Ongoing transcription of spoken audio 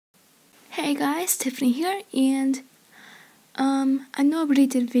Hey guys, Tiffany here, and I know I already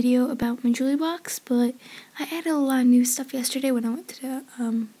did a video about my jewelry box, but I added a lot of new stuff yesterday when I went to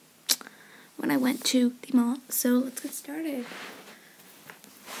the mall. So let's get started.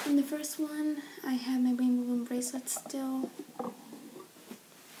 In the first one, I have my rainbow balloon bracelets still.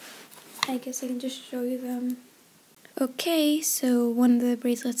 I guess I can just show you them. Okay, so one of the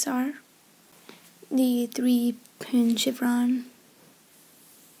bracelets are the 3-pin chevron.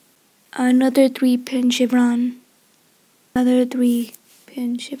 Another 3-pin chevron, another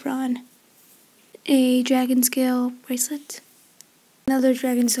 3-pin chevron, a dragon scale bracelet, another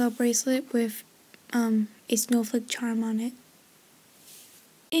dragon scale bracelet with a snowflake charm on it,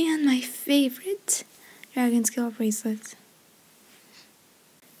 and my favorite dragon scale bracelet,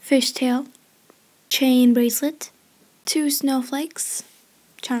 fishtail chain bracelet, 2 snowflakes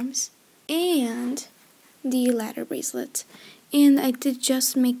charms, and the ladder bracelet. And I did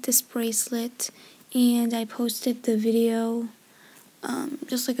just make this bracelet, and I posted the video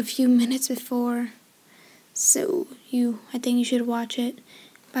just like a few minutes before, so I think you should watch it.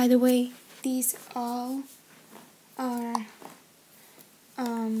 By the way, these all are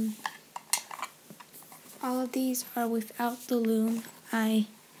all of these are without the loom.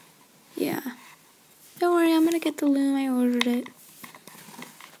 Yeah, don't worry, I'm gonna get the loom. I ordered it.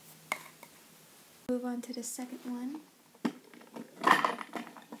 Move on to the second one.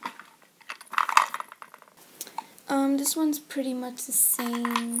 This one's pretty much the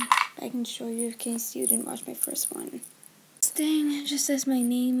same. I can show you in case you didn't watch my first one. This thing just says my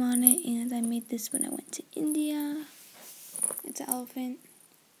name on it, and I made this when I went to India. It's an elephant.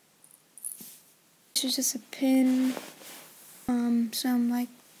 This is just a pin. Some like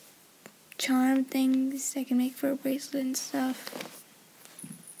charm things I can make for a bracelet and stuff.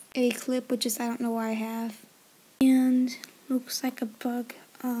 A clip, which is I don't know why I have. And looks like a bug.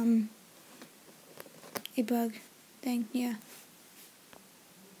 A bug thing, yeah.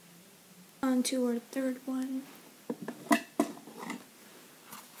 On to our third one.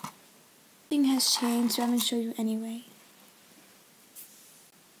 Thing has changed, so I'm going to show you anyway.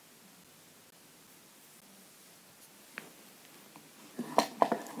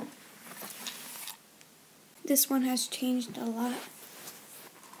 This one has changed a lot.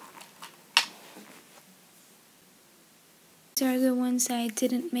 These are the ones I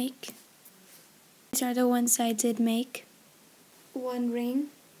didn't make. These are the ones I did make. One ring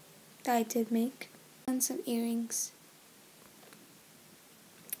that I did make. And some earrings.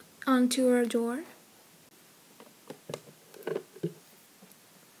 Onto our door.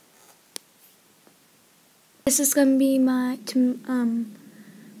 This is gonna be my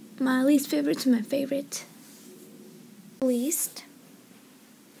least favorite to my favorite. Least.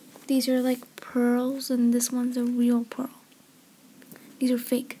 These are like pearls, and this one's a real pearl. These are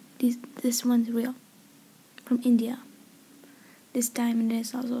fake. This one's real. From India. This diamond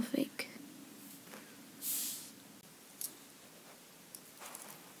is also fake.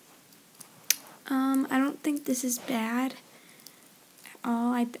 I don't think this is bad at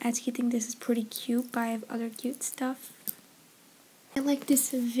all. I actually think this is pretty cute, but I have other cute stuff. I like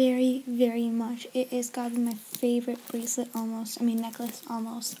this very, very much. It is gotta be my favorite bracelet almost. I mean necklace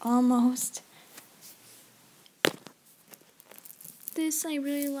almost. This I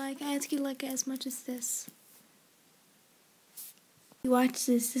really like. I actually like it as much as this. You watch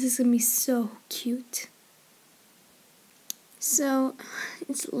this is gonna be so cute. So,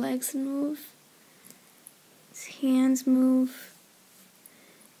 its legs move. Its hands move.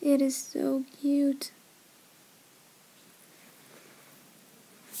 It is so cute.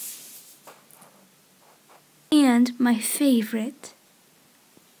 And my favorite.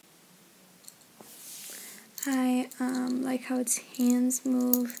 I like how its hands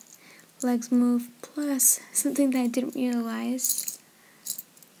move, legs move, plus something that I didn't realize.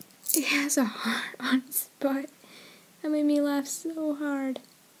 It has a heart on its butt. That made me laugh so hard.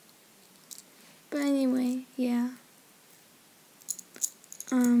 But anyway, yeah.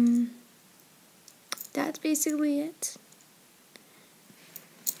 That's basically it.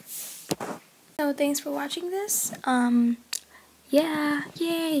 So thanks for watching this. Yeah,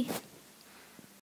 yay!